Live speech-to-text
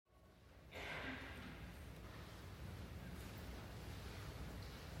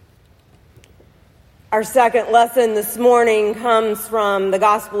Our second lesson this morning comes from the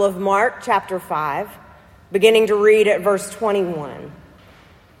Gospel of Mark, chapter 5, beginning to read at verse 21.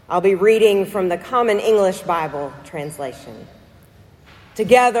 I'll be reading from the Common English Bible translation.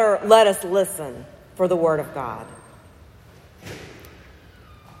 Together, let us listen for the word of God.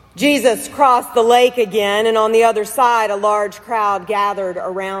 Jesus crossed the lake again, and on the other side, a large crowd gathered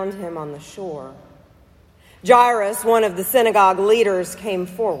around him on the shore. Jairus, one of the synagogue leaders, came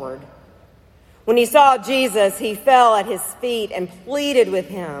forward. When he saw Jesus, he fell at his feet and pleaded with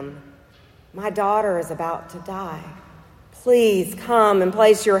him, "My daughter is about to die. Please come and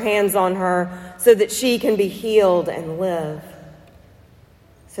place your hands on her so that she can be healed and live."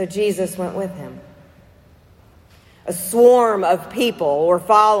 So Jesus went with him. A swarm of people were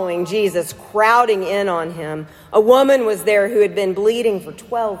following Jesus, crowding in on him. A woman was there who had been bleeding for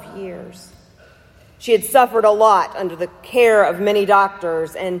 12 years. She had suffered a lot under the care of many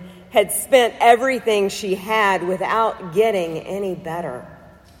doctors and had spent everything she had without getting any better.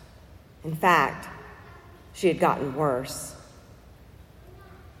 In fact, she had gotten worse.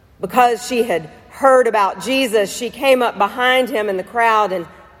 Because she had heard about Jesus, she came up behind him in the crowd and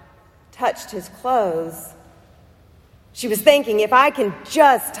touched his clothes. She was thinking, if I can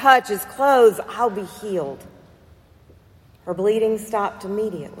just touch his clothes, I'll be healed. Her bleeding stopped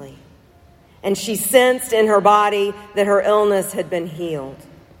immediately, and she sensed in her body that her illness had been healed.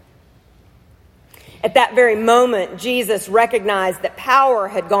 At that very moment, Jesus recognized that power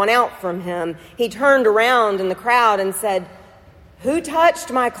had gone out from him. He turned around in the crowd and said, "Who touched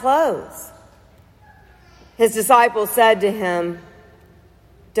my clothes?" His disciples said to him,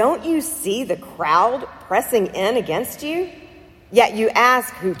 "Don't you see the crowd pressing in against you? Yet you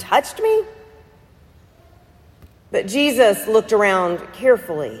ask, 'Who touched me?'" But Jesus looked around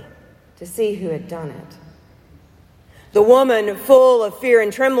carefully to see who had done it. The woman, full of fear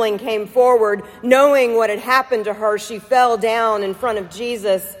and trembling, came forward. Knowing what had happened to her, she fell down in front of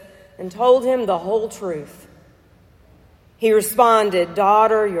Jesus and told him the whole truth. He responded,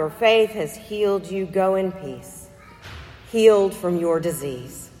 "Daughter, your faith has healed you. Go in peace, healed from your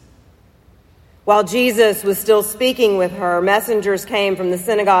disease." While Jesus was still speaking with her, messengers came from the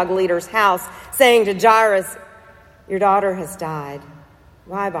synagogue leader's house, saying to Jairus, "Your daughter has died.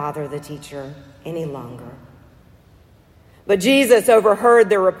 Why bother the teacher any longer?" But Jesus overheard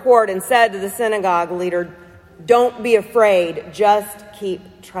their report and said to the synagogue leader, "Don't be afraid, just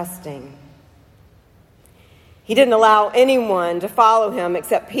keep trusting." He didn't allow anyone to follow him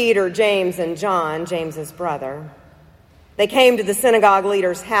except Peter, James, and John, James's brother. They came to the synagogue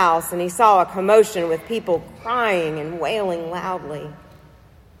leader's house, and he saw a commotion with people crying and wailing loudly.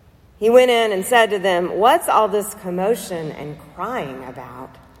 He went in and said to them, "What's all this commotion and crying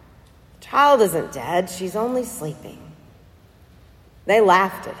about? The child isn't dead, she's only sleeping." They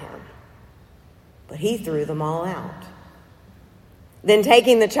laughed at him, but he threw them all out. Then,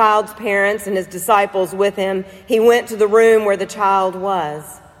 taking the child's parents and his disciples with him, he went to the room where the child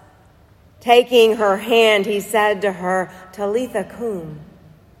was. Taking her hand, he said to her, "Talitha cum,"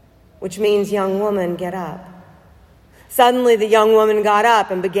 which means, "Young woman, get up." Suddenly, the young woman got up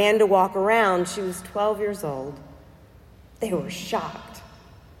and began to walk around. She was 12 years old. They were shocked.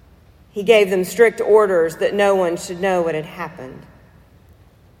 He gave them strict orders that no one should know what had happened.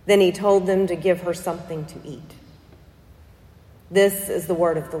 Then he told them to give her something to eat. This is the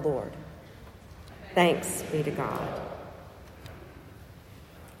word of the Lord. Thanks be to God.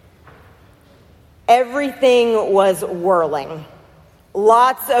 Everything was whirling.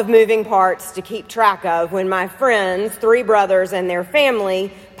 Lots of moving parts to keep track of when my friends, 3 brothers and their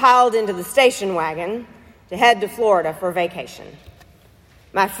family, piled into the station wagon to head to Florida for vacation.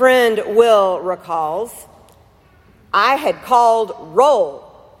 My friend Will recalls, I had called roll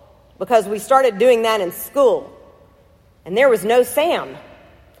because we started doing that in school, and there was no Sam.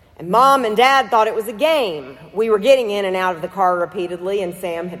 And Mom and Dad thought it was a game. We were getting in and out of the car repeatedly, and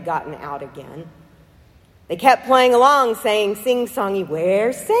Sam had gotten out again. They kept playing along, saying sing-songy,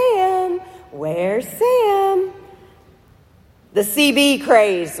 "Where's Sam? Where's Sam?" The CB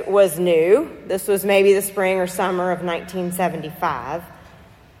craze was new. This was maybe the spring or summer of 1975.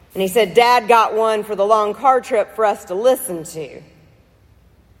 And he said Dad got one for the long car trip for us to listen to.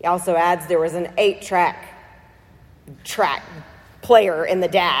 He also adds there was an 8-track player in the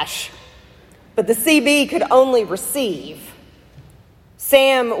dash. But the CB could only receive.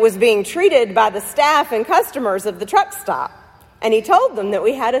 Sam was being treated by the staff and customers of the truck stop, and he told them that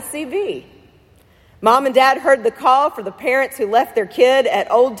we had a CB. Mom and Dad heard the call for the parents who left their kid at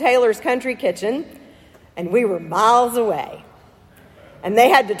Old Taylor's Country Kitchen, and we were miles away. And they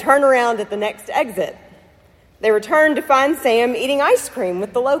had to turn around at the next exit. They returned to find Sam eating ice cream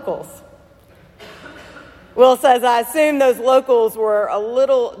with the locals. Will says, I assume those locals were a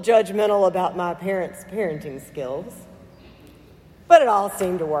little judgmental about my parents' parenting skills, but it all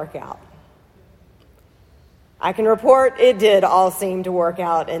seemed to work out. I can report it did all seem to work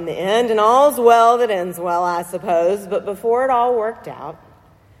out in the end, and all's well that ends well, I suppose. But before it all worked out,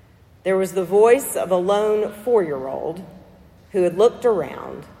 there was the voice of a lone 4-year-old who had looked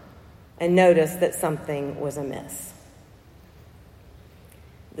around and noticed that something was amiss.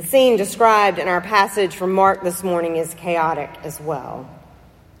 The scene described in our passage from Mark this morning is chaotic as well.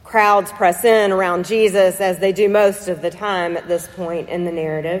 Crowds press in around Jesus, as they do most of the time at this point in the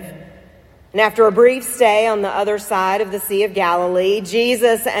narrative. And after a brief stay on the other side of the Sea of Galilee,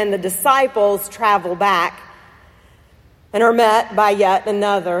 Jesus and the disciples travel back and are met by yet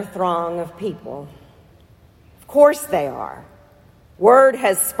another throng of people. Of course they are. Word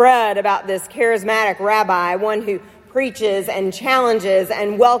has spread about this charismatic rabbi, one who preaches and challenges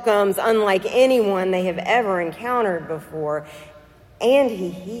and welcomes unlike anyone they have ever encountered before, and he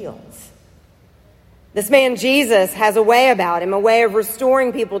heals. This man Jesus has a way about him, a way of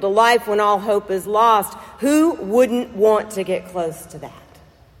restoring people to life when all hope is lost. Who wouldn't want to get close to that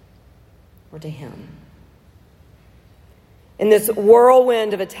or to him? In this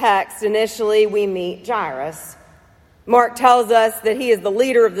whirlwind of a text, initially we meet Jairus. Mark tells us that he is the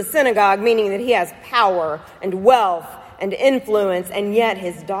leader of the synagogue, meaning that he has power and wealth and influence, and yet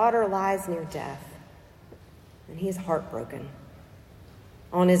his daughter lies near death, and he is heartbroken.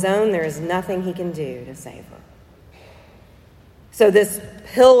 On his own, there is nothing he can do to save her. So this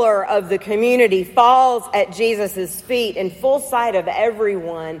pillar of the community falls at Jesus' feet in full sight of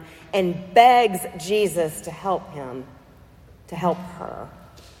everyone and begs Jesus to help him, to help her.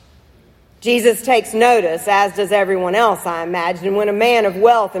 Jesus takes notice, as does everyone else, I imagine, when a man of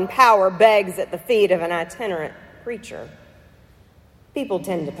wealth and power begs at the feet of an itinerant preacher. People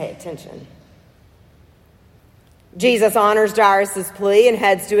tend to pay attention. Jesus honors Jairus' plea and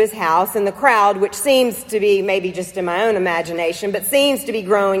heads to his house, and the crowd, which seems to be, maybe just in my own imagination, but seems to be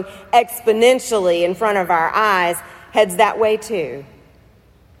growing exponentially in front of our eyes, heads that way too.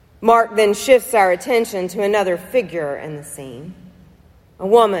 Mark then shifts our attention to another figure in the scene, a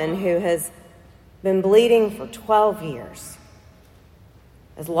woman who has been bleeding for 12 years,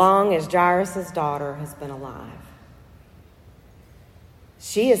 as long as Jairus' daughter has been alive.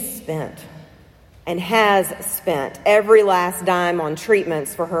 She is spent and has spent every last dime on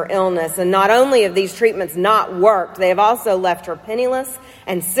treatments for her illness. And not only have these treatments not worked, they have also left her penniless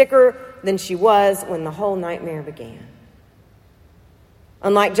and sicker than she was when the whole nightmare began.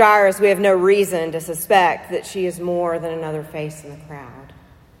 Unlike Jairus, we have no reason to suspect that she is more than another face in the crowd,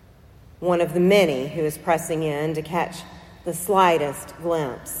 one of the many who is pressing in to catch the slightest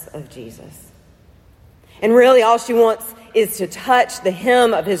glimpse of Jesus. And really all she wants is to touch the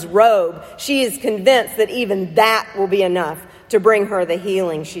hem of his robe. She is convinced that even that will be enough to bring her the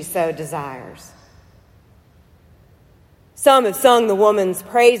healing she so desires. Some have sung the woman's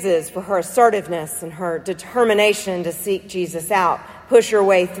praises for her assertiveness and her determination to seek Jesus out, push her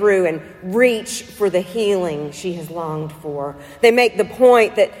way through, and reach for the healing she has longed for. They make the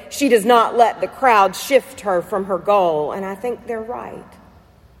point that she does not let the crowd shift her from her goal, and I think they're right.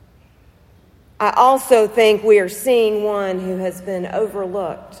 I also think we are seeing one who has been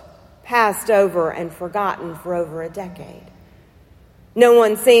overlooked, passed over, and forgotten for over a decade. No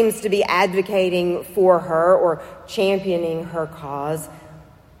one seems to be advocating for her or championing her cause.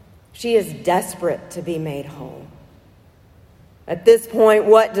 She is desperate to be made whole. At this point,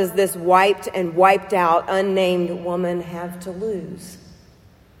 what does this wiped and wiped out, unnamed woman have to lose?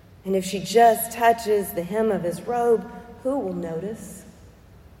 And if she just touches the hem of his robe, who will notice?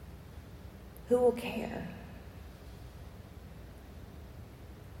 Who will care?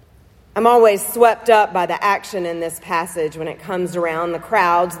 I'm always swept up by the action in this passage when it comes around. The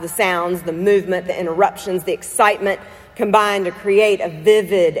crowds, the sounds, the movement, the interruptions, the excitement combine to create a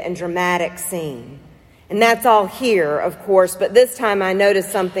vivid and dramatic scene. And that's all here, of course, but this time I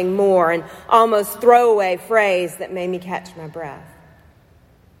noticed something more, an almost throwaway phrase that made me catch my breath.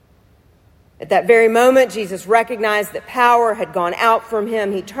 At that very moment, Jesus recognized that power had gone out from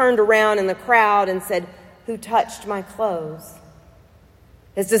him. He turned around in the crowd and said, "Who touched my clothes?"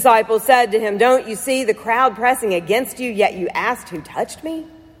 His disciples said to him, "Don't you see the crowd pressing against you, yet you asked, 'Who touched me?'"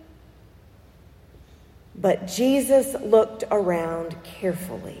 But Jesus looked around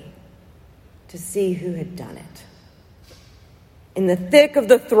carefully to see who had done it. In the thick of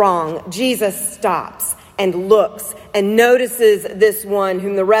the throng, Jesus stops and looks and notices this one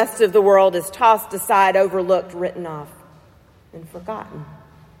whom the rest of the world is tossed aside, overlooked, written off, and forgotten.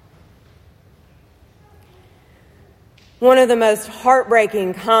 One of the most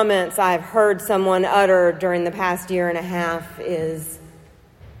heartbreaking comments I've heard someone utter during the past year and a half is,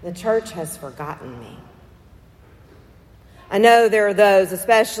 "The church has forgotten me." I know there are those,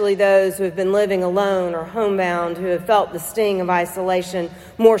 especially those who have been living alone or homebound, who have felt the sting of isolation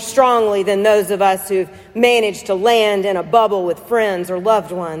more strongly than those of us who've managed to land in a bubble with friends or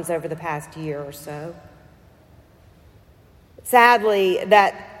loved ones over the past year or so. Sadly,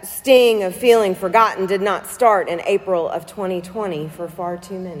 that sting of feeling forgotten did not start in April of 2020 for far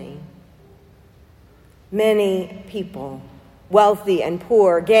too many. Many people, wealthy and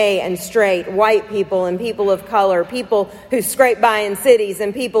poor, gay and straight, white people and people of color, people who scrape by in cities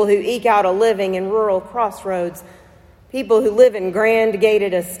and people who eke out a living in rural crossroads, people who live in grand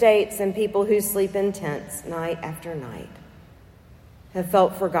gated estates and people who sleep in tents night after night, have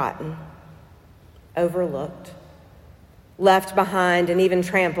felt forgotten, overlooked, left behind and even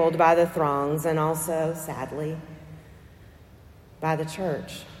trampled by the throngs, and also, sadly, by the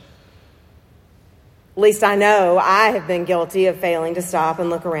church. At least I know I have been guilty of failing to stop and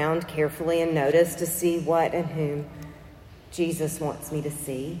look around carefully and notice to see what and whom Jesus wants me to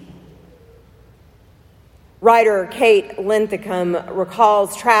see. Writer Kate Linthicum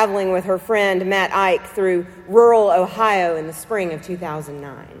recalls traveling with her friend Matt Ike through rural Ohio in the spring of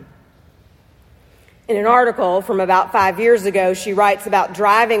 2009. In an article from about 5 years ago, she writes about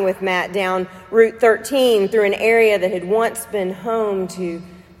driving with Matt down Route 13 through an area that had once been home to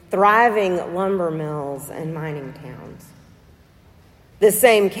thriving lumber mills and mining towns. This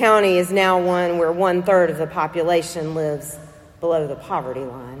same county is now one where 1/3 of the population lives below the poverty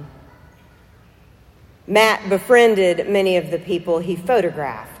line. Matt befriended many of the people he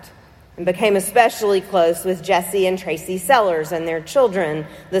photographed and became especially close with Jesse and Tracy Sellers and their children.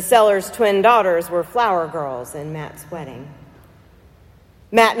 The Sellers' twin daughters were flower girls in Matt's wedding.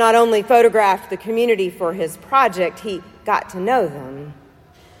 Matt not only photographed the community for his project, he got to know them.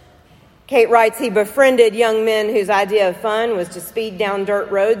 Kate writes he befriended young men whose idea of fun was to speed down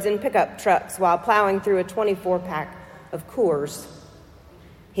dirt roads in pickup trucks while plowing through a 24-pack of Coors.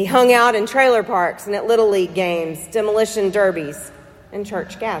 He hung out in trailer parks and at Little League games, demolition derbies, and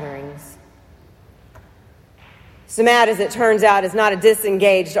church gatherings. So Matt, as it turns out, is not a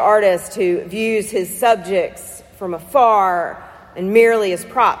disengaged artist who views his subjects from afar and merely as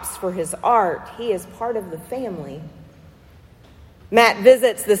props for his art. He is part of the family. Matt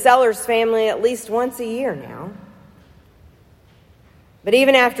visits the Sellers family at least once a year now. But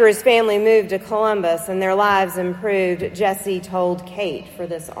even after his family moved to Columbus and their lives improved, Jesse told Kate for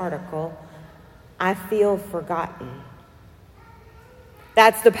this article, "I feel forgotten."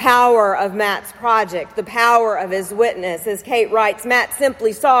 That's the power of Matt's project, the power of his witness. As Kate writes, Matt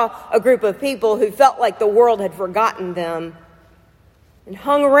simply saw a group of people who felt like the world had forgotten them and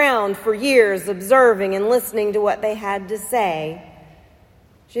hung around for years observing and listening to what they had to say.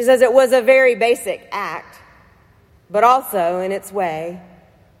 She says it was a very basic act, but also, in its way,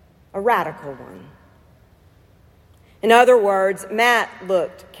 a radical one. In other words, Matt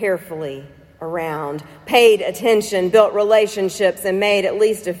looked carefully around, paid attention, built relationships, and made at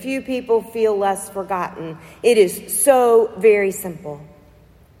least a few people feel less forgotten. It is so very simple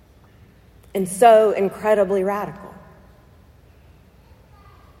and so incredibly radical.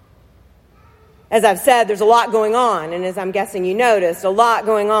 As I've said, there's a lot going on, and as I'm guessing you noticed, a lot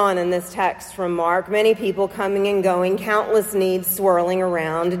going on in this text from Mark. Many people coming and going, countless needs swirling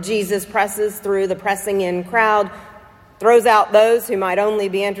around. Jesus presses through the pressing in crowd, throws out those who might only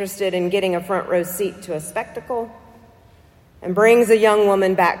be interested in getting a front row seat to a spectacle, and brings a young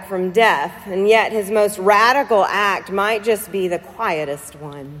woman back from death. And yet his most radical act might just be the quietest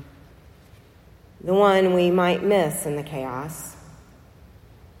one, the one we might miss in the chaos.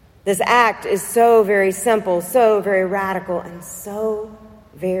 This act is so very simple, so very radical, and so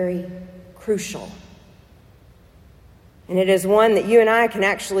very crucial. And it is one that you and I can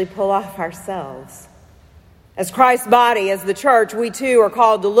actually pull off ourselves. As Christ's body, as the church, we too are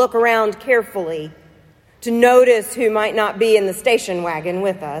called to look around carefully, to notice who might not be in the station wagon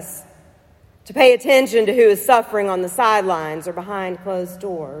with us, to pay attention to who is suffering on the sidelines or behind closed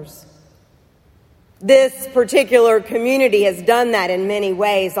doors. This particular community has done that in many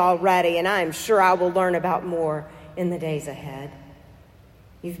ways already, and I'm sure I will learn about more in the days ahead.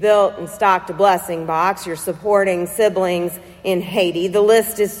 You've built and stocked a blessing box. You're supporting siblings in Haiti. The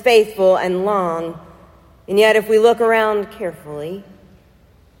list is faithful and long. And yet, if we look around carefully,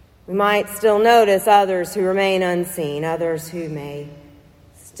 we might still notice others who remain unseen, others who may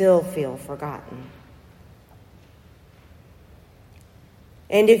still feel forgotten.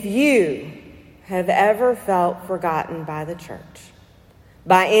 And if you have ever felt forgotten by the church,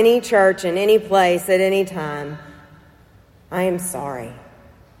 by any church in any place at any time, I am sorry.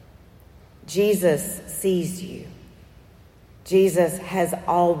 Jesus sees you. Jesus has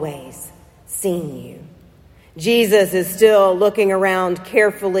always seen you. Jesus is still looking around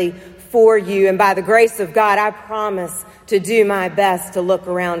carefully for you. And by the grace of God, I promise to do my best to look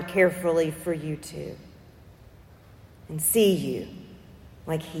around carefully for you too. And see you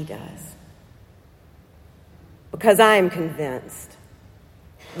like he does. Because I am convinced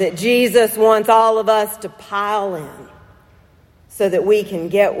that Jesus wants all of us to pile in so that we can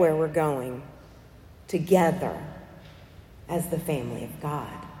get where we're going together as the family of God.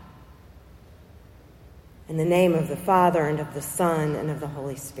 In the name of the Father, and of the Son, and of the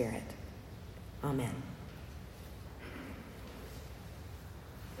Holy Spirit. Amen.